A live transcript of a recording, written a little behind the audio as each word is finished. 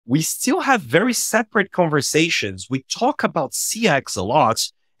we still have very separate conversations. We talk about CX a lot,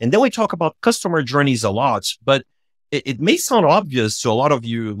 and then we talk about customer journeys a lot, but it may sound obvious to a lot of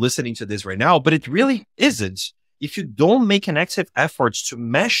you listening to this right now, but it really isn't. If you don't make an active effort to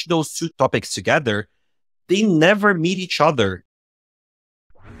mesh those two topics together, they never meet each other.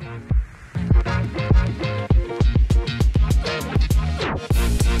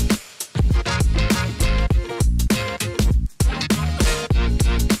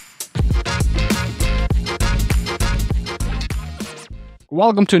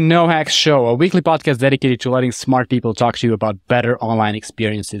 Welcome to nohacks.show, a weekly podcast dedicated to letting smart people talk to you about better online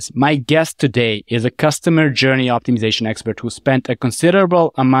experiences. My guest today is a customer journey optimization expert who spent a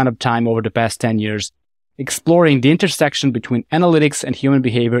considerable amount of time over the past 10 years exploring the intersection between analytics and human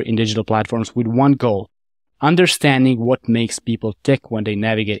behavior in digital platforms with one goal: understanding what makes people tick when they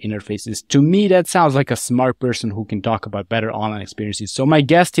navigate interfaces. To me, that sounds like a smart person who can talk about better online experiences. So my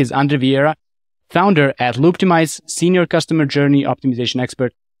guest is André Vieira, founder at Looptimize, senior customer journey optimization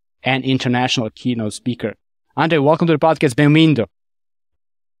expert, and international keynote speaker. André, welcome to the podcast. Bem-vindo.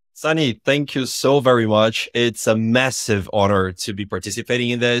 Sunny, thank you so very much. It's a massive honor to be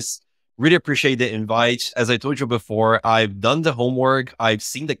participating in this. Really appreciate the invite. As I told you before, I've done the homework. I've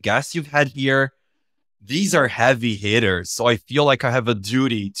seen the guests you've had here. These are heavy hitters. So I feel like I have a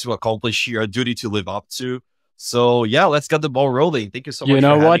duty to accomplish here, a duty to live up to. So yeah, let's get the ball rolling. Thank you so much. You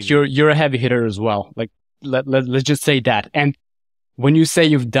know what? You're a heavy hitter as well. Like let's just say that. And when you say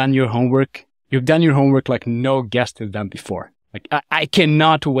you've done your homework like no guest has done before. Like I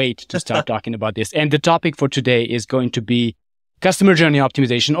cannot wait to start talking about this. And the topic for today is going to be customer journey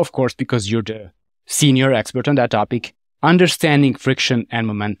optimization, of course, because you're the senior expert on that topic, understanding friction and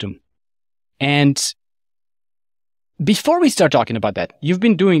momentum. And before we start talking about that, you've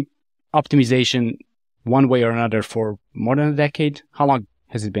been doing optimization one way or another for more than a decade. How long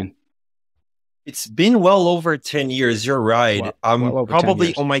has it been? It's been well over 10 years. You're right. I'm probably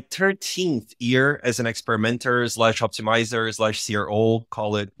 10 years. On my 13th year as an experimenter / optimizer / CRO,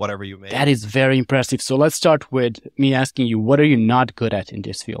 call it whatever you may. That is very impressive. So let's start with me asking you, what are you not good at in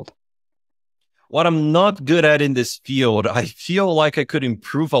this field? What I'm not good at in this field, I feel like I could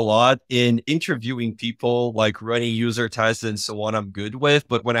improve a lot in interviewing people, like running user tests and so on, I'm good with.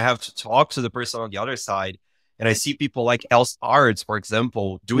 But when I have to talk to the person on the other side and I see people like Else Arts, for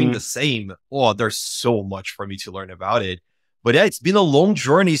example, doing the same, there's so much for me to learn about it. But yeah, it's been a long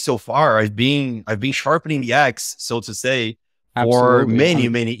journey so far. I've been sharpening the axe, so to say, for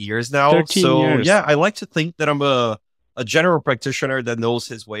many years now. 13 years. Yeah, I like to think that I'm a general practitioner that knows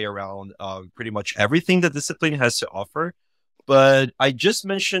his way around pretty much everything that discipline has to offer. But I just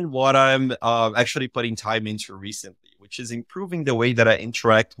mentioned what I'm actually putting time into recently, which is improving the way that I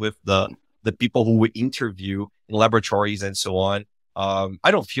interact with the people who we interview in laboratories and so on. I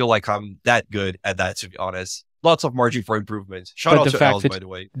don't feel like I'm that good at that, to be honest. Lots of margin for improvement. Shout out to Els, by the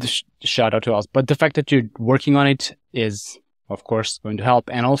way. Shout out to Els. But the fact that you're working on it is, of course, going to help.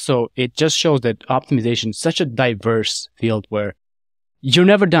 And also, it just shows that optimization is such a diverse field where you're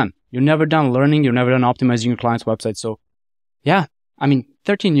never done. You're never done learning. You're never done optimizing your client's website. So yeah,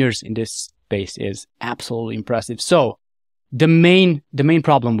 13 years in this space is absolutely impressive. So the main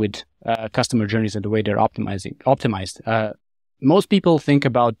problem with customer journeys and the way they're optimized, most people think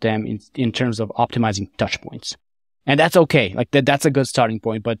about them in terms of optimizing touch points. And that's okay. Like that's a good starting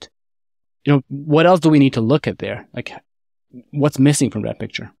point. But what else do we need to look at there? Like, what's missing from that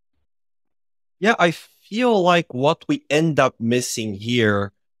picture? Yeah, I feel like what we end up missing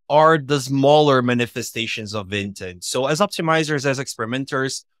here are the smaller manifestations of intent. So as optimizers, as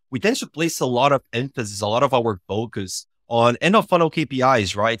experimenters, we tend to place a lot of emphasis, a lot of our focus on end of funnel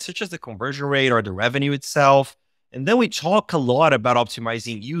KPIs, right? Such as the conversion rate or the revenue itself. And then we talk a lot about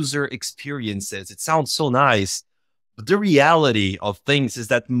optimizing user experiences. It sounds so nice. But the reality of things is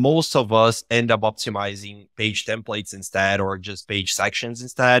that most of us end up optimizing page templates instead, or just page sections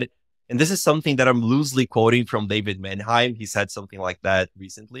instead. And this is something that I'm loosely quoting from David Manheim. He said something like that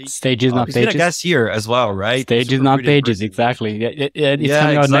recently. Stages, not he's pages. He's been a guest here as well, right? Stages, not pages. Exactly. It's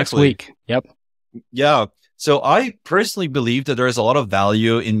coming out next week. Yep. Yeah. So I personally believe that there is a lot of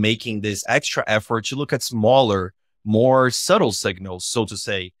value in making this extra effort to look at smaller, more subtle signals, so to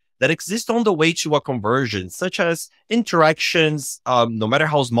say, that exist on the way to a conversion, such as interactions, no matter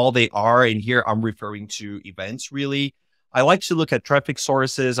how small they are. And here I'm referring to events, really. I like to look at traffic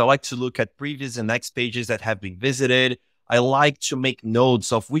sources. I like to look at previous and next pages that have been visited. I like to make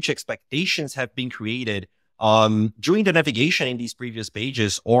notes of which expectations have been created during the navigation in these previous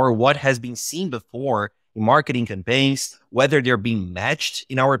pages, or what has been seen before in marketing campaigns, whether they're being matched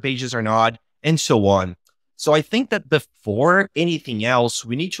in our pages or not, and so on. So I think that before anything else,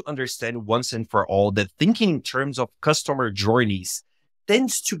 we need to understand once and for all that thinking in terms of customer journeys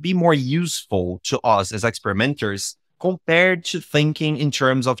tends to be more useful to us as experimenters compared to thinking in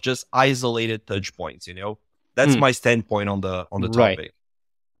terms of just isolated touch points, you know? That's Hmm. my standpoint on the Right. topic.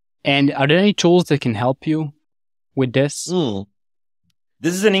 And are there any tools that can help you with this? Hmm.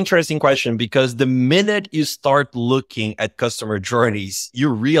 This is an interesting question because the minute you start looking at customer journeys, you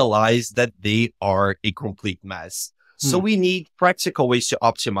realize that they are a complete mess. So Hmm. we need practical ways to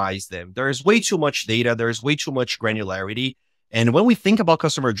optimize them. There's way too much data. There's way too much granularity. And when we think about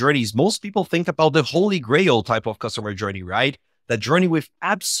customer journeys, most people think about the holy grail type of customer journey, right? That journey with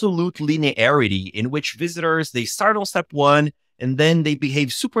absolute linearity in which visitors, they start on step one and then they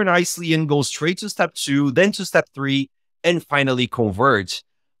behave super nicely and go straight to step two, then to step three, and finally converge.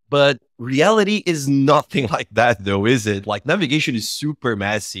 But reality is nothing like that, though, is it? Like navigation is super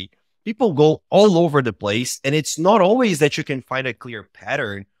messy. People go all over the place, and it's not always that you can find a clear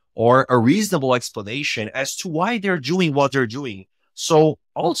pattern or a reasonable explanation as to why they're doing what they're doing. So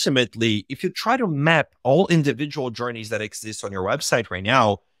ultimately, if you try to map all individual journeys that exist on your website right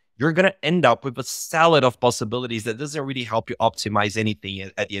now, you're going to end up with a salad of possibilities that doesn't really help you optimize anything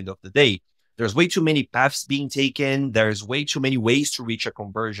at the end of the day. There's way too many paths being taken. There's way too many ways to reach a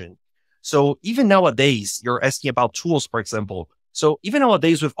conversion. So even nowadays, you're asking about tools, for example. So even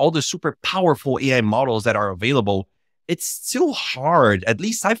nowadays, with all the super powerful AI models that are available, it's still hard. At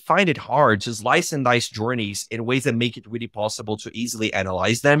least I find it hard to slice and dice journeys in ways that make it really possible to easily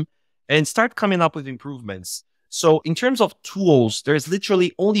analyze them and start coming up with improvements. So in terms of tools, there's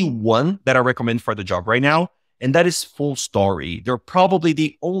literally only one that I recommend for the job right now, and that is Full Story. They're probably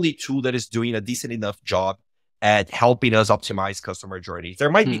the only tool that is doing a decent enough job at helping us optimize customer journeys. There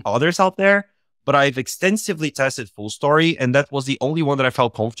might be Hmm. others out there, but I've extensively tested Full Story, and that was the only one that I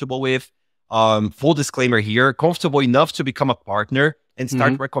felt comfortable with. Full disclaimer here, comfortable enough to become a partner and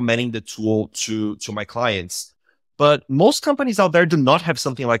start Hmm. recommending the tool to my clients. But most companies out there do not have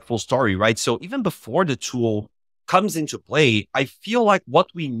something like Full Story, right? So even before the tool comes into play, I feel like what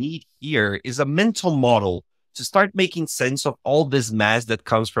we need here is a mental model to start making sense of all this mess that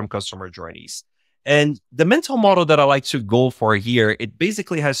comes from customer journeys. And the mental model that I like to go for here, it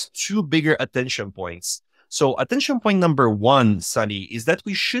basically has two bigger attention points. So attention point number one, Sunny, is that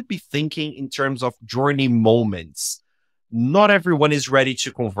we should be thinking in terms of journey moments. Not everyone is ready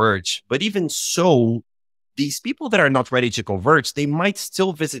to converge, but even so, these people that are not ready to converge, they might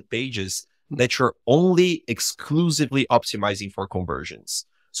still visit pages that you're only exclusively optimizing for conversions.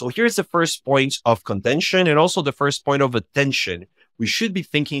 So here's the first point of contention and also the first point of attention. We should be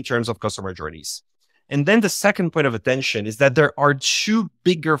thinking in terms of customer journeys. And then the second point of attention is that there are two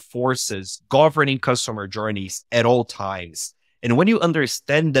bigger forces governing customer journeys at all times. And when you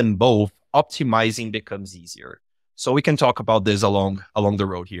understand them both, optimizing becomes easier. So we can talk about this along the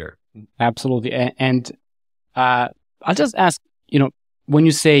road here. Absolutely. And I'll just ask, when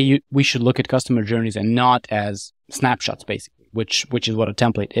you say we should look at customer journeys and not as snapshots, basically, which is what a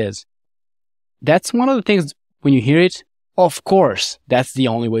template is. That's one of the things when you hear it. Of course, that's the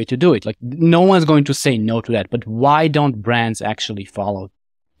only way to do it. Like no one's going to say no to that. But why don't brands actually follow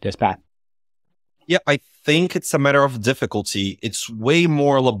this path? Yeah, I think it's a matter of difficulty. It's way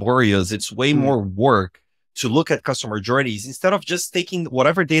more laborious. It's way Mm. more work to look at customer journeys instead of just taking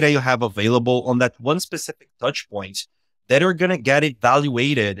whatever data you have available on that one specific touch point that are going to get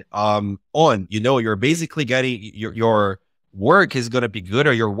evaluated on. You're basically getting your work is going to be good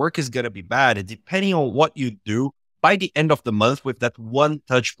or your work is going to be bad, and depending on what you do by the end of the month with that one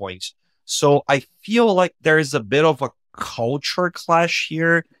touch point. So I feel like there is a bit of a culture clash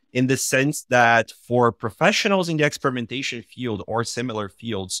here in the sense that for professionals in the experimentation field or similar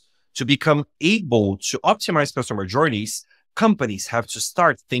fields to become able to optimize customer journeys, companies have to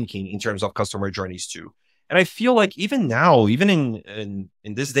start thinking in terms of customer journeys too. And I feel like even now, even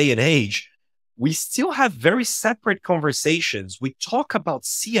in this day and age, we still have very separate conversations. We talk about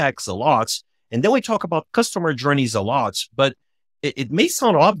CX a lot, and then we talk about customer journeys a lot, but it may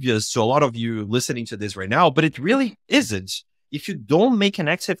sound obvious to a lot of you listening to this right now, but it really isn't. If you don't make an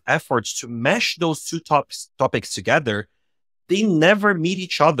active effort to mesh those two topics together, they never meet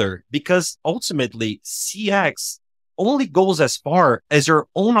each other because ultimately CX only goes as far as your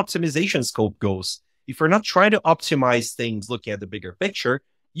own optimization scope goes. If you're not trying to optimize things looking at the bigger picture,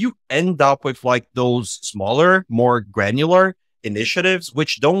 you end up with like those smaller, more granular initiatives,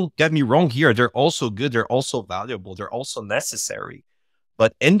 which don't get me wrong here. They're also good. They're also valuable. They're also necessary.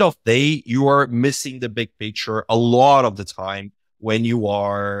 But end of day, you are missing the big picture a lot of the time when you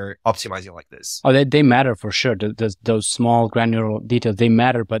are optimizing like this. Oh, they matter for sure. Those small granular details, they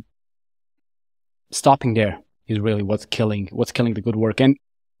matter. But stopping there is really what's killing the good work. And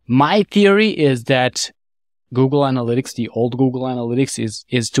my theory is that Google Analytics, the old Google Analytics,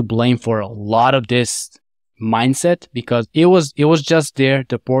 is to blame for a lot of this mindset, because it was just there.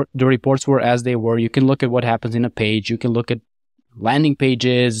 The reports were as they were. You can look at what happens in a page. You can look at landing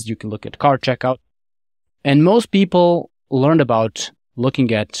pages. You can look at cart checkout. And most people learned about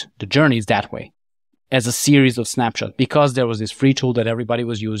looking at the journeys that way, as a series of snapshots, because there was this free tool that everybody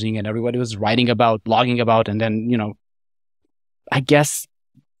was using and everybody was writing about, blogging about. And then, I guess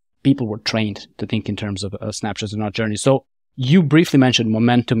people were trained to think in terms of snapshots and not journeys. So you briefly mentioned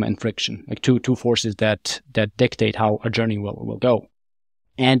momentum and friction, like two forces that dictate how a journey will go.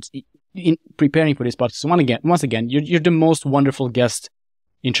 And in preparing for this podcast, once again, you're the most wonderful guest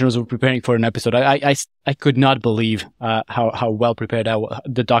in terms of preparing for an episode. I could not believe how well prepared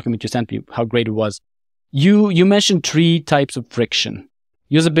the document you sent me, how great it was. You mentioned 3 types of friction: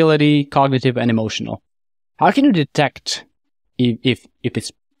 usability, cognitive, and emotional. How can you detect if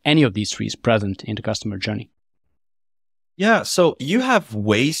it's any of these 3 is present in the customer journey? Yeah, so you have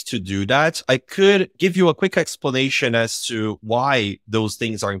ways to do that. I could give you a quick explanation as to why those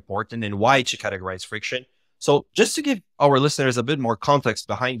things are important and why to categorize friction. So just to give our listeners a bit more context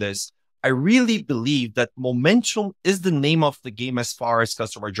behind this, I really believe that momentum is the name of the game as far as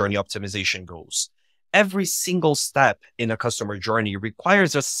customer journey optimization goes. Every single step in a customer journey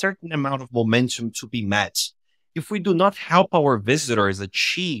requires a certain amount of momentum to be met. If we do not help our visitors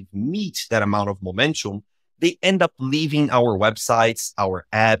meet that amount of momentum, they end up leaving our websites, our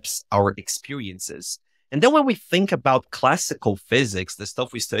apps, our experiences. And then when we think about classical physics, the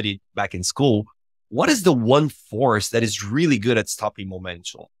stuff we studied back in school, what is the one force that is really good at stopping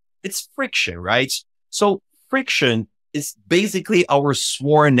momentum? It's friction, right? So friction is basically our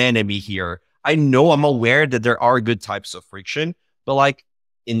sworn enemy here. I know, I'm aware that there are good types of friction, but like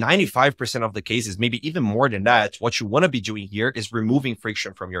in 95% of the cases, maybe even more than that, what you want to be doing here is removing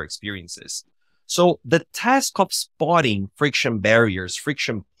friction from your experiences. So the task of spotting friction barriers,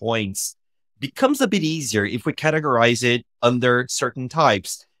 friction points becomes a bit easier if we categorize it under certain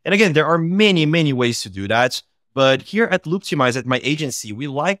types. And again, there are many, many ways to do that. But here at Looptimize, at my agency, we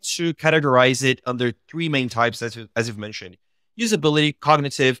like to categorize it under 3 main types, as you've mentioned: usability,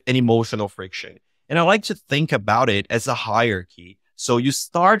 cognitive, and emotional friction. And I like to think about it as a hierarchy. So you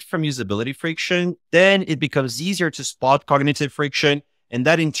start from usability friction, then it becomes easier to spot cognitive friction, and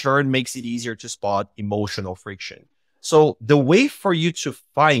that in turn makes it easier to spot emotional friction. So the way for you to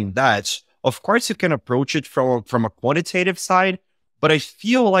find that, of course, you can approach it from a quantitative side, but I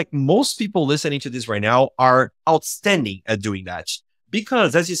feel like most people listening to this right now are outstanding at doing that.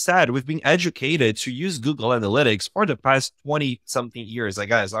 Because as you said, we've been educated to use Google Analytics for the past 20 something years, I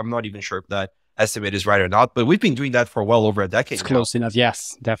guess. I'm not even sure if that estimate is right or not, but we've been doing that for well over a decade It's close enough.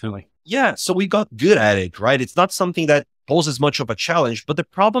 Yes, definitely. Yeah, so we got good at it, right? It's not something that poses much of a challenge, but the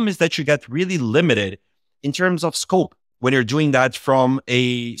problem is that you get really limited in terms of scope when you're doing that from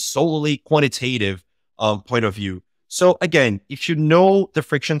a solely quantitative point of view. So again, if you know the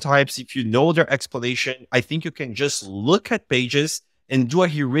friction types, if you know their explanation, I think you can just look at pages and do a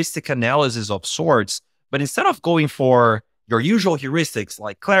heuristic analysis of sorts. But instead of going for your usual heuristics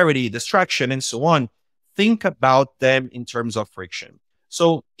like clarity, distraction, and so on, think about them in terms of friction.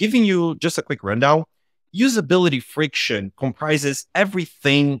 So giving you just a quick rundown, usability friction comprises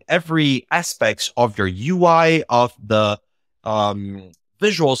everything, every aspect of your UI, of the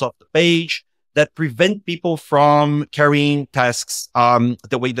visuals of the page, that prevent people from carrying tasks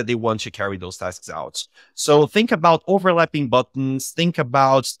the way that they want to carry those tasks out. So think about overlapping buttons, think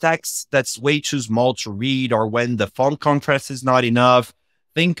about text that's way too small to read, or when the font contrast is not enough.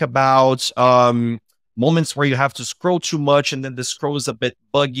 Think about moments where you have to scroll too much and then the scroll is a bit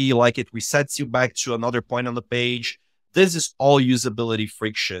buggy, like it resets you back to another point on the page. This is all usability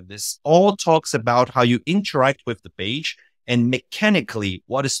friction. This all talks about how you interact with the page and mechanically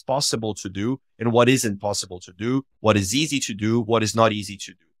what is possible to do and what isn't possible to do, what is easy to do, what is not easy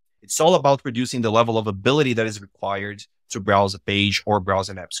to do. It's all about reducing the level of ability that is required to browse a page or browse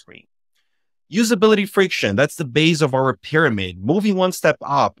an app screen. Usability friction, that's the base of our pyramid. Moving one step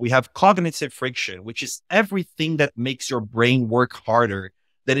up, we have cognitive friction, which is everything that makes your brain work harder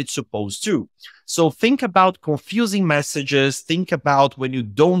than it's supposed to. So think about confusing messages. Think about when you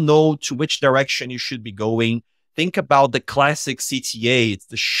don't know to which direction you should be going. Think about the classic CTA. It's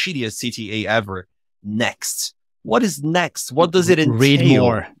the shittiest CTA ever. Next. What is next? What does it entail?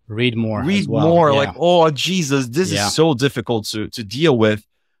 Read more. Read more. Yeah. Like, oh, Jesus, this is so difficult to deal with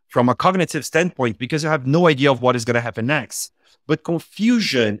from a cognitive standpoint because you have no idea of what is going to happen next. But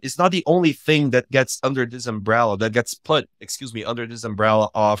confusion is not the only thing that gets under this umbrella, under this umbrella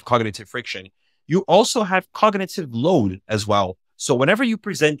of cognitive friction. You also have cognitive load as well. So whenever you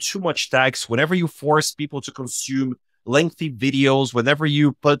present too much text, whenever you force people to consume lengthy videos, whenever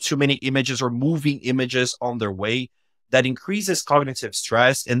you put too many images or moving images on their way, that increases cognitive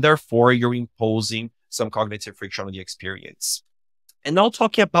stress, and therefore you're imposing some cognitive friction on the experience. And now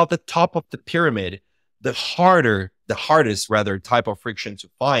talking about the top of the pyramid, the hardest rather type of friction to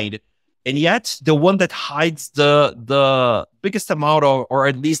find, and yet the one that hides the biggest amount of, or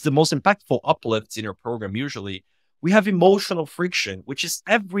at least the most impactful uplifts in your program usually, we have emotional friction, which is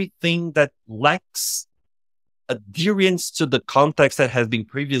everything that lacks adherence to the context that has been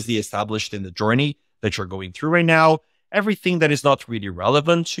previously established in the journey that you're going through right now, everything that is not really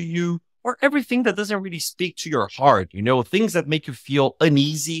relevant to you, or everything that doesn't really speak to your heart. Things that make you feel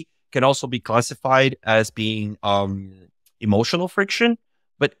uneasy can also be classified as being emotional friction.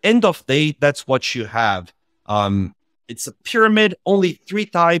 But end of day, that's what you have. It's a pyramid, only 3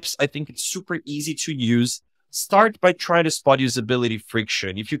 types. I think it's super easy to use. Start by trying to spot usability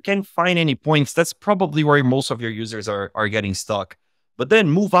friction. If you can't find any points, that's probably where most of your users are getting stuck. But then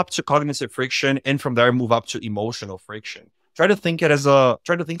move up to cognitive friction, and from there move up to emotional friction. Try to think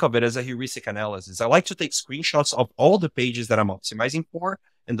of it as a heuristic analysis. I like to take screenshots of all the pages that I'm optimizing for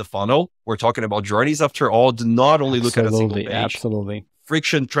in the funnel. We're talking about journeys after all. Do not only look at a single page. Absolutely.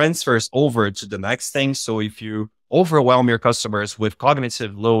 Friction transfers over to the next thing. So if you overwhelm your customers with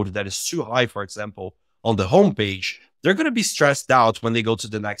cognitive load that is too high, for example, on the homepage, they're going to be stressed out when they go to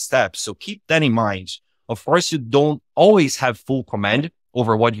the next step. So keep that in mind. Of course, you don't always have full command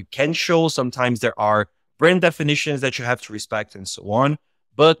over what you can show. Sometimes there are brand definitions that you have to respect and so on,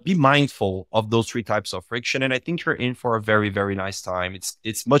 but be mindful of those 3 types of friction. And I think you're in for a very, very nice time.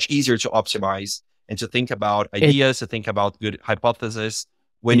 It's much easier to optimize and to think about ideas, to think about good hypotheses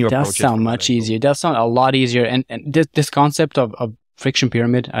when you approach it. It does sound much easier. It does sound a lot easier. And this concept of friction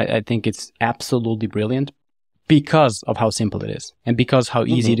pyramid, I think it's absolutely brilliant because of how simple it is and because how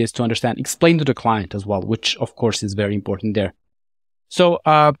easy it is to understand. Explain to the client as well, which of course is very important there. So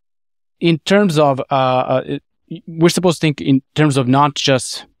in terms of, we're supposed to think in terms of not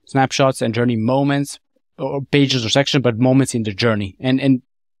just snapshots and journey moments or pages or sections, but moments in the journey. And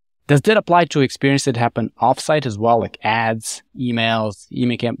does that apply to experiences that happen offsite as well, like ads, emails,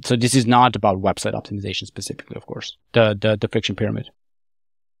 email camp? So this is not about website optimization specifically, of course, the friction pyramid.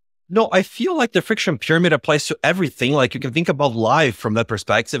 No, I feel like the friction pyramid applies to everything. Like you can think about life from that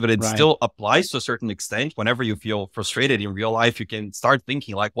perspective, and it still applies to a certain extent. Whenever you feel frustrated in real life, you can start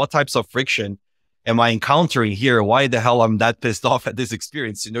thinking like, what types of friction am I encountering here? Why the hell I'm that pissed off at this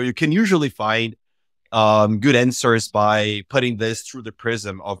experience? You can usually find good answers by putting this through the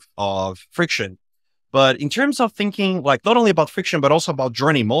prism of friction. But in terms of thinking like not only about friction, but also about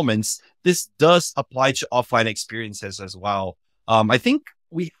journey moments, this does apply to offline experiences as well. I think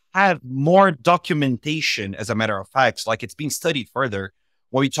we have more documentation, as a matter of fact, like it's being studied further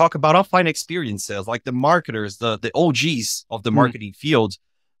when we talk about offline experiences, like the marketers, the OGs of the marketing field,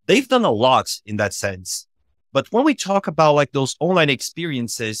 they've done a lot in that sense. But when we talk about like those online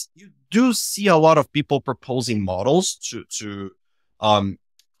experiences, you do see a lot of people proposing models to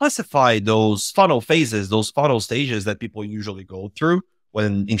classify those funnel phases, those funnel stages that people usually go through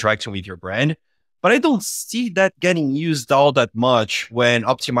when interacting with your brand. But I don't see that getting used all that much when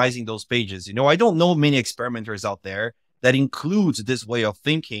optimizing those pages. I don't know many experimenters out there that include this way of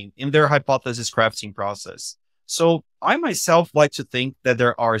thinking in their hypothesis crafting process. So I myself like to think that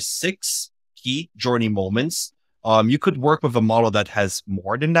there are 6 key journey moments. You could work with a model that has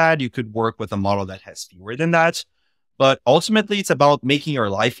more than that. You could work with a model that has fewer than that. But ultimately, it's about making your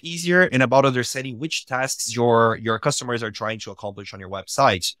life easier and about understanding which tasks your customers are trying to accomplish on your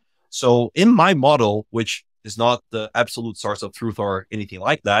website. So in my model, which is not the absolute source of truth or anything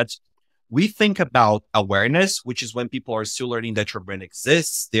like that, we think about awareness, which is when people are still learning that your brand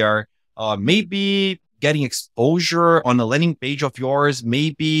exists. They are maybe getting exposure on a landing page of yours.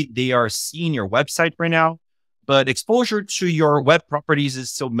 Maybe they are seeing your website right now, but exposure to your web properties is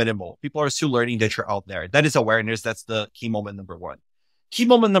still minimal. People are still learning that you're out there. That is awareness. That's the key moment number 1. Key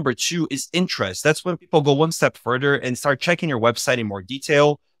moment number 2 is interest. That's when people go one step further and start checking your website in more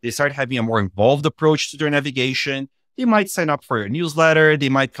detail. They start having a more involved approach to their navigation. They might sign up for your newsletter. They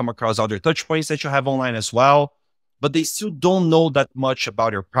might come across other touch points that you have online as well, but they still don't know that much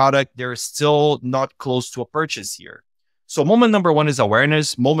about your product. They're still not close to a purchase here. So moment number 1 is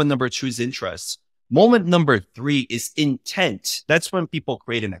awareness. Moment number 2 is interest. Moment number 3 is intent. That's when people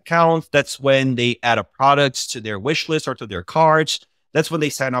create an account. That's when they add a product to their wish list or to their carts. That's when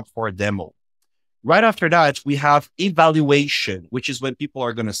they sign up for a demo. Right after that, we have evaluation, which is when people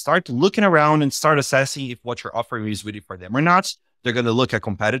are going to start looking around and start assessing if what you're offering is really for them or not. They're going to look at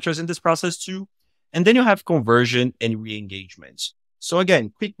competitors in this process too. And then you have conversion and re-engagement. So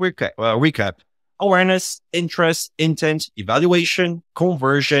again, quick recap. Awareness, interest, intent, evaluation,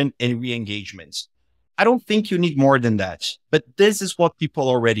 conversion, and re-engagement. I don't think you need more than that, but this is what people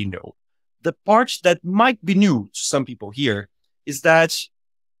already know. The part that might be new to some people here is that,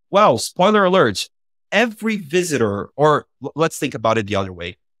 well, spoiler alert, every visitor, or let's think about it the other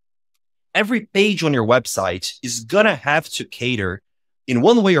way. Every page on your website is going to have to cater in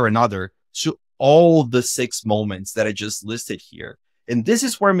one way or another to all the 6 moments that I just listed here. And this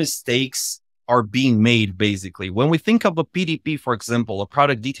is where mistakes are being made, basically. When we think of a PDP, for example, a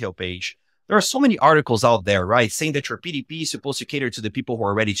product detail page, there are so many articles out there, right? Saying that your PDP is supposed to cater to the people who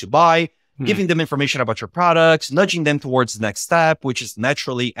are ready to buy, giving them information about your products, nudging them towards the next step, which is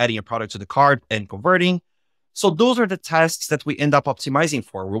naturally adding a product to the cart and converting. So those are the tasks that we end up optimizing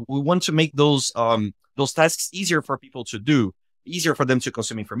for. We want to make those tasks easier for people to do, easier for them to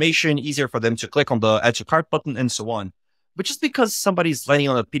consume information, easier for them to click on the add to cart button and so on. But just because somebody's landing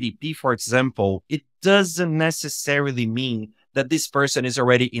on a PDP, for example, it doesn't necessarily mean that this person is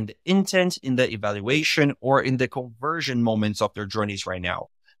already in the intent, in the evaluation, or in the conversion moments of their journeys right now.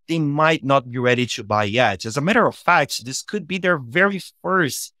 They might not be ready to buy yet. As a matter of fact, this could be their very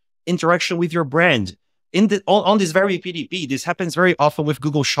first interaction with your brand. On this very PDP, this happens very often with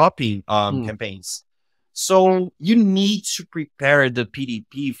Google Shopping campaigns. So you need to prepare the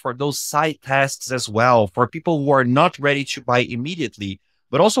PDP for those side tasks as well, for people who are not ready to buy immediately,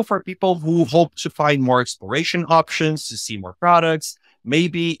 but also for people who hope to find more exploration options, to see more products,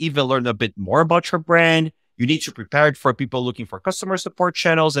 maybe even learn a bit more about your brand. You need to prepare it for people looking for customer support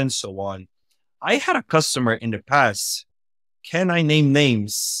channels and so on. I had a customer in the past. Can I name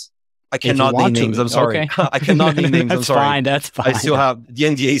names? I cannot name names. I'm sorry. Okay. I cannot name names. I'm sorry. That's fine. I still have the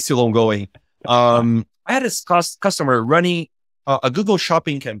NDA still ongoing. I had a customer running a Google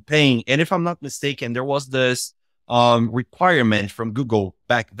Shopping campaign. And if I'm not mistaken, there was this requirement from Google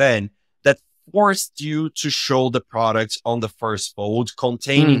back then that forced you to show the product on the first fold,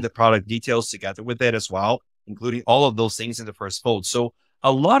 containing the product details together with it as well, including all of those things in the first fold. So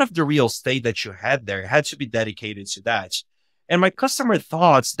a lot of the real estate that you had there had to be dedicated to that. And my customer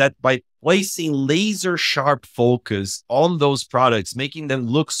thought that by placing laser sharp focus on those products, making them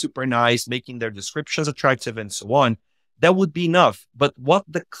look super nice, making their descriptions attractive and so on, that would be enough. But what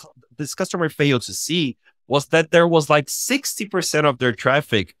this customer failed to see was that there was like 60% of their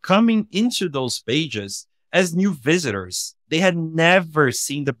traffic coming into those pages as new visitors. They had never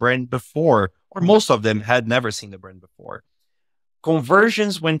seen the brand before, or most of them had never seen the brand before.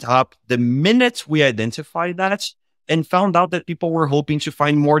 Conversions went up the minute we identified that, and found out that people were hoping to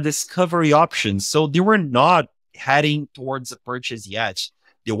find more discovery options. So they were not heading towards a purchase yet.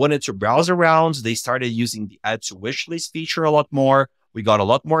 They wanted to browse around. They started using the add to wish list feature a lot more. We got a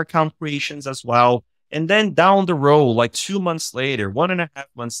lot more account creations as well. And then down the road, like 2 months later, 1.5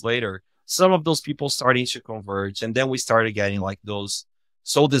 months later, some of those people starting to converge. And then we started getting like those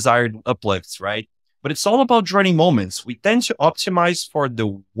so desired uplifts, right? But it's all about journey moments. We tend to optimize for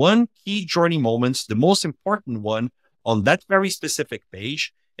the one key journey moments, the most important one on that very specific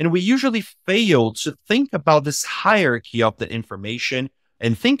page. And we usually fail to think about this hierarchy of the information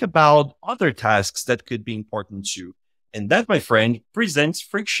and think about other tasks that could be important too. And that, my friend, presents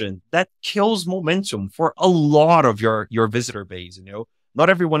friction that kills momentum for a lot of your visitor base. You know,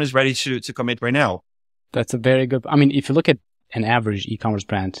 not everyone is ready to commit right now. That's a very good. I mean, if you look at an average e-commerce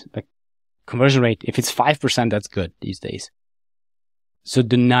brand, like conversion rate, if it's 5%, that's good these days. So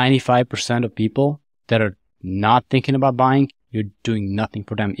the 95% of people that are not thinking about buying, you're doing nothing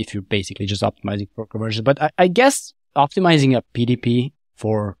for them if you're basically just optimizing for conversion. But I guess optimizing a PDP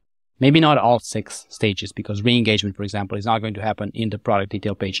for maybe not all 6 stages, because re-engagement, for example, is not going to happen in the product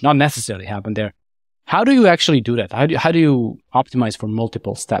detail page, not necessarily happen there. How do you actually do that? How do you optimize for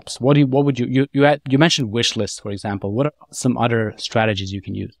multiple steps? What would you mentioned wish lists, for example. What are some other strategies you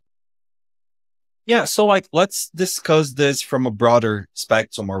can use? Yeah, so like let's discuss this from a broader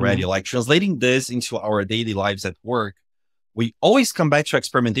spectrum already. Like translating this into our daily lives at work, we always come back to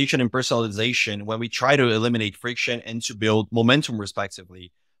experimentation and personalization when we try to eliminate friction and to build momentum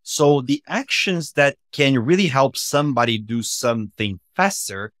respectively. So the actions that can really help somebody do something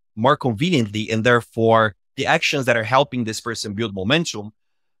faster, more conveniently, and therefore the actions that are helping this person build momentum,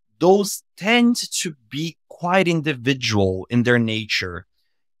 those tend to be quite individual in their nature.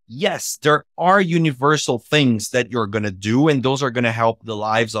 Yes, there are universal things that you're going to do, and those are going to help the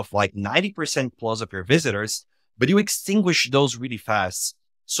lives of like 90% plus of your visitors, but you extinguish those really fast.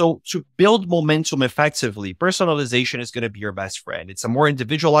 So to build momentum effectively, personalization is going to be your best friend. It's a more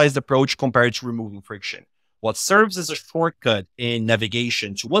individualized approach compared to removing friction. What serves as a shortcut in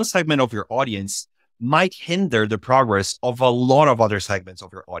navigation to one segment of your audience might hinder the progress of a lot of other segments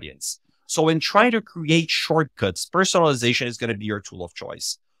of your audience. So when trying to create shortcuts, personalization is going to be your tool of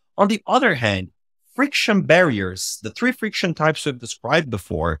choice. On the other hand, friction barriers, the three friction types we've described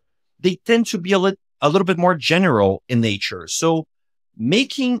before, they tend to be a little bit more general in nature. So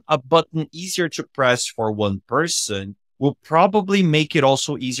making a button easier to press for one person will probably make it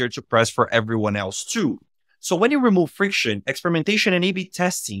also easier to press for everyone else too. So when you remove friction, experimentation and A/B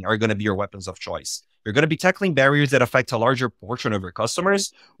testing are going to be your weapons of choice. You're going to be tackling barriers that affect a larger portion of your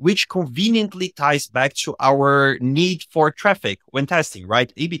customers, which conveniently ties back to our need for traffic when testing,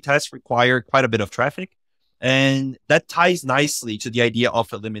 right? A/B tests require quite a bit of traffic, and that ties nicely to the idea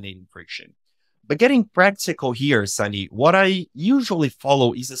of eliminating friction. But getting practical here, Sunny, what I usually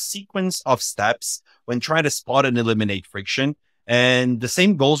follow is a sequence of steps when trying to spot and eliminate friction. And the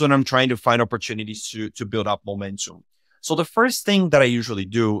same goes when I'm trying to find opportunities to build up momentum. So the first thing that I usually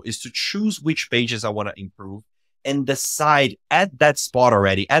do is to choose which pages I want to improve and decide at that spot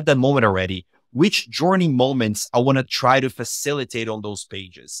already, at that moment already, which journey moments I want to try to facilitate on those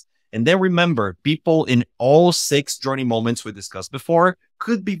pages. And then remember, people in all 6 journey moments we discussed before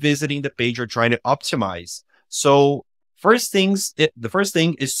could be visiting the page you're trying to optimize. So the first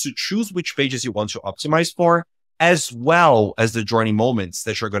thing is to choose which pages you want to optimize for, as well as the journey moments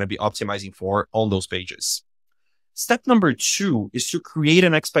that you're going to be optimizing for on those pages. Step number 2 is to create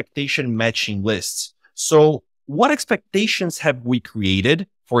an expectation matching list. So what expectations have we created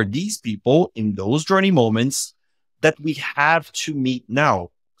for these people in those journey moments that we have to meet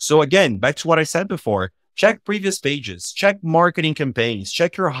now? So again, back to what I said before, check previous pages, check marketing campaigns,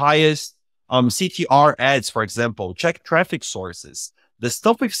 check your highest CTR ads, for example, check traffic sources. The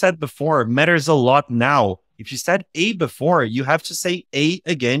stuff we've said before matters a lot now. If you said A before, you have to say A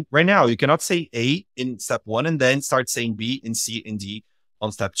again right now. You cannot say A in step 1 and then start saying B and C and D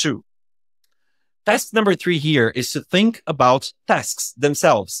on step 2. Task number 3 here is to think about tasks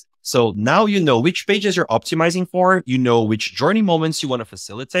themselves. So now you know which pages you're optimizing for, you know which journey moments you want to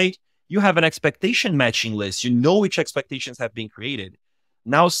facilitate, you have an expectation matching list, you know which expectations have been created.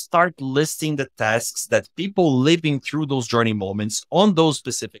 Now start listing the tasks that people living through those journey moments on those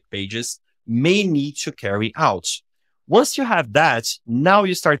specific pages may need to carry out. Once you have that, now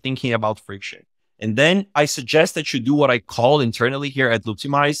you start thinking about friction. And then I suggest that you do what I call internally here at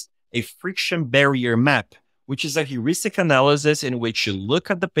Looptimize a friction barrier map, which is a heuristic analysis in which you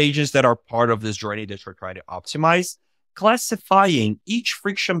look at the pages that are part of this journey that you're trying to optimize, classifying each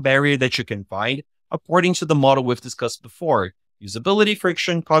friction barrier that you can find according to the model we've discussed before: usability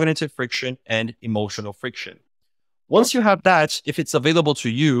friction, cognitive friction, and emotional friction. Once you have that, if it's available to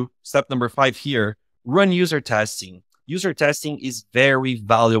you, step number 5 here, run user testing. User testing is very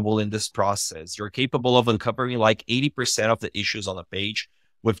valuable in this process. You're capable of uncovering like 80% of the issues on a page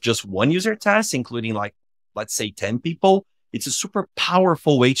with just one user test, including like, let's say 10 people. It's a super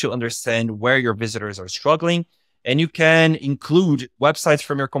powerful way to understand where your visitors are struggling. And you can include websites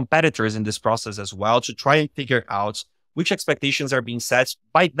from your competitors in this process as well to try and figure out which expectations are being set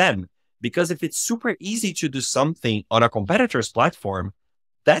by them. Because if it's super easy to do something on a competitor's platform,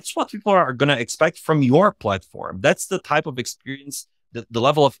 that's what people are going to expect from your platform. That's the type of experience, the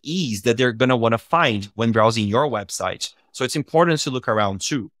level of ease that they're going to want to find when browsing your website. So it's important to look around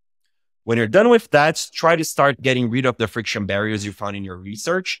too. When you're done with that, try to start getting rid of the friction barriers you found in your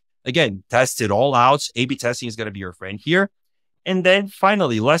research. Again, test it all out. A/B testing is going to be your friend here. And then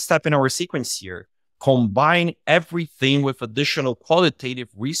finally, last step in our sequence here, combine everything with additional qualitative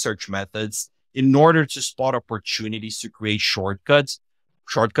research methods in order to spot opportunities to create shortcuts,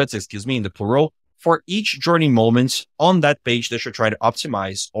 in the plural, for each journey moment on that page that you're trying to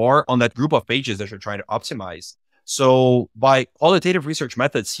optimize or on that group of pages that you're trying to optimize. So by qualitative research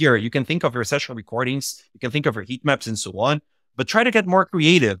methods here, you can think of your session recordings, you can think of your heat maps and so on, but try to get more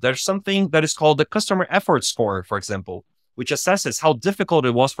creative. There's something that is called the customer effort score, for example, which assesses how difficult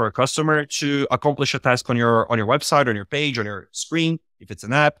it was for a customer to accomplish a task on your website, on your page, on your screen. If it's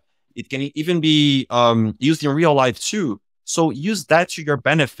an app, it can even be used in real life too. So use that to your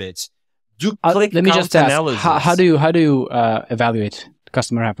benefit. Do click Let me count just ask, analysis. how do you evaluate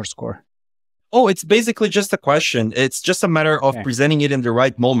customer effort score? Oh, it's basically just a question. It's just a matter of presenting it in the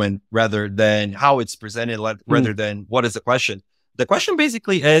right moment rather than how it's presented, rather than what is the question. The question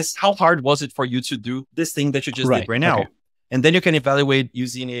basically is, how hard was it for you to do this thing that you just did right now? Okay. And then you can evaluate it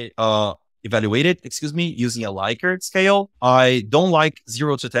using a Likert scale. I don't like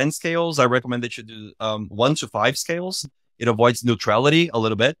 0 to 10 scales. I recommend that you do 1 to 5 scales. It avoids neutrality a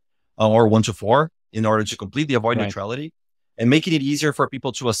little bit, or 1 to 4 in order to completely avoid neutrality. and making it easier for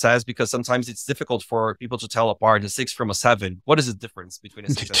people to assess, because sometimes it's difficult for people to tell apart a 6 from a 7. What is the difference between a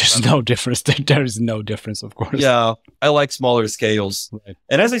 6 and a 7? There's no difference. There is no difference, of course. Yeah, I like smaller scales. Right.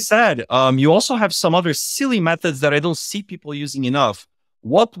 And as I said, you also have some other silly methods that I don't see people using enough.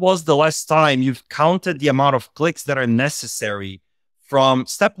 What was the last time you've counted the amount of clicks that are necessary from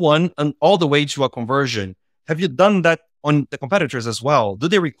step 1 and all the way to a conversion? Have you done that on the competitors as well? Do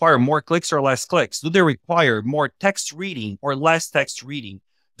they require more clicks or less clicks? Do they require more text reading or less text reading?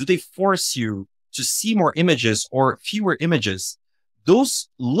 Do they force you to see more images or fewer images? Those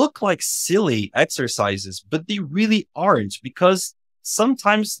look like silly exercises, but they really aren't, because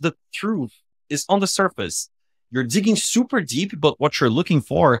sometimes the truth is on the surface. You're digging super deep, but what you're looking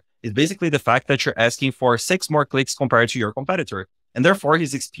for is basically the fact that you're asking for 6 more clicks compared to your competitor. And therefore,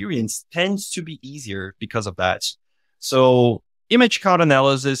 his experience tends to be easier because of that. So image count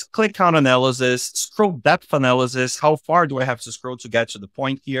analysis, click count analysis, scroll depth analysis. How far do I have to scroll to get to the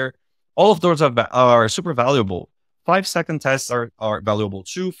point here? All of those are super valuable. 5-second tests are valuable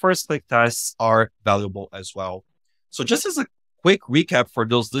too. First click tests are valuable as well. So just as a quick recap for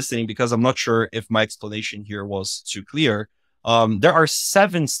those listening, because I'm not sure if my explanation here was too clear. There are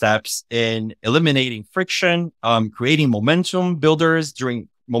 7 steps in eliminating friction, creating momentum builders during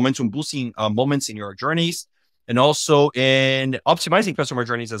momentum boosting moments in your journeys, and also in optimizing customer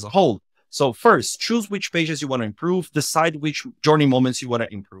journeys as a whole. So first, choose which pages you want to improve, decide which journey moments you want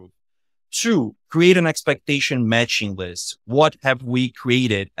to improve. 2, create an expectation matching list. What have we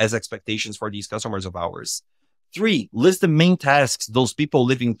created as expectations for these customers of ours? 3, list the main tasks those people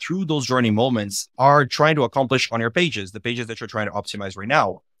living through those journey moments are trying to accomplish on your pages, the pages that you're trying to optimize right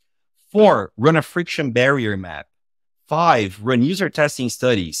now. 4, run a friction barrier map. 5, run user testing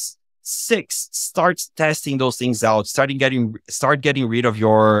studies. 6, start testing those things out, start getting rid of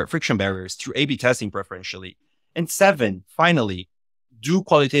your friction barriers through A/B testing preferentially. And 7, finally, do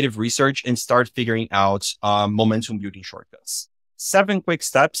qualitative research and start figuring out momentum building shortcuts. 7 quick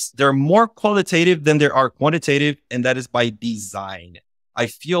steps. They're more qualitative than they are quantitative, and that is by design. I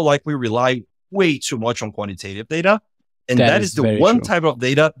feel like we rely way too much on quantitative data, and that is the one type of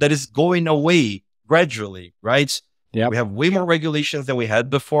data that is going away gradually, right? Yeah, we have way more regulations than we had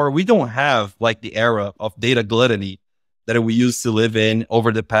before. We don't have like the era of data gluttony that we used to live in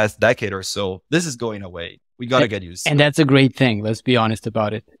over the past decade or so. This is going away. We got to get used to it. And that's a great thing. Let's be honest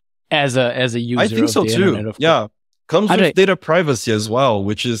about it. As a user, I think so too. Yeah. Comes with data privacy as well,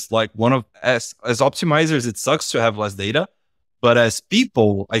 which is like one of, as optimizers, it sucks to have less data. But as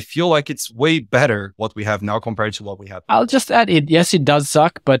people, I feel like it's way better what we have now compared to what we had. I'll just add it. Yes, it does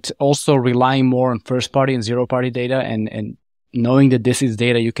suck, but also relying more on first party and zero party data and knowing that this is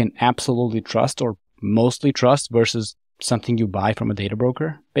data you can absolutely trust or mostly trust versus something you buy from a data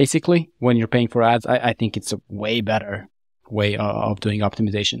broker, basically, when you're paying for ads. I think it's a way better way of doing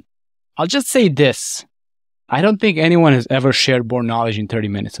optimization. I'll just say this. I don't think anyone has ever shared more knowledge in 30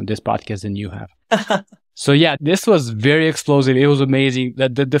 minutes on this podcast than you have. So yeah, this was very explosive. It was amazing.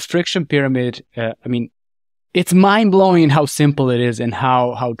 The friction pyramid, it's mind-blowing how simple it is and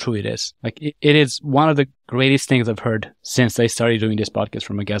how true it is. Like it is one of the greatest things I've heard since I started doing this podcast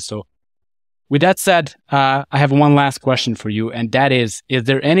from a guest. So with that said, I have one last question for you, and that is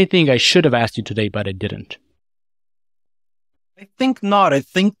there anything I should have asked you today, but I didn't? I think not. I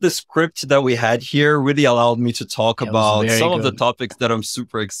think the script that we had here really allowed me to talk about some of the topics that I'm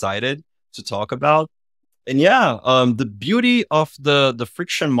super excited to talk about. And yeah, the beauty of the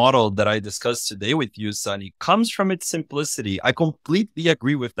friction model that I discussed today with you, Sunny, comes from its simplicity. I completely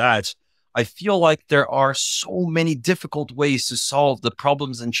agree with that. I feel like there are so many difficult ways to solve the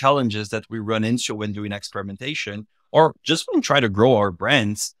problems and challenges that we run into when doing experimentation or just when trying to grow our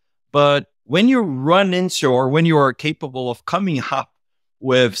brands. But when you run into or when you are capable of coming up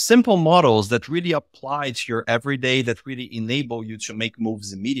with simple models that really apply to your everyday, that really enable you to make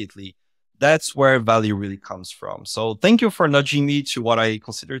moves immediately, that's where value really comes from. So thank you for nudging me to what I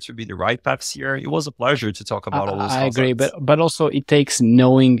consider to be the right paths here. It was a pleasure to talk about all those concepts. I agree, but also it takes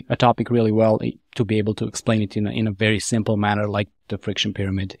knowing a topic really well to be able to explain it in a very simple manner like the friction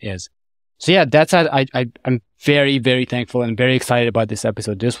pyramid is. So yeah, that's it. I'm very, very thankful and very excited about this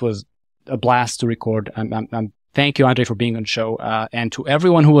episode. This was a blast to record. Thank you, André, for being on the show. And to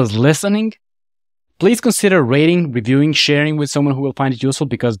everyone who was listening, please consider rating, reviewing, sharing with someone who will find it useful,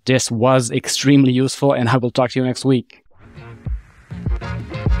 because this was extremely useful, and I will talk to you next week.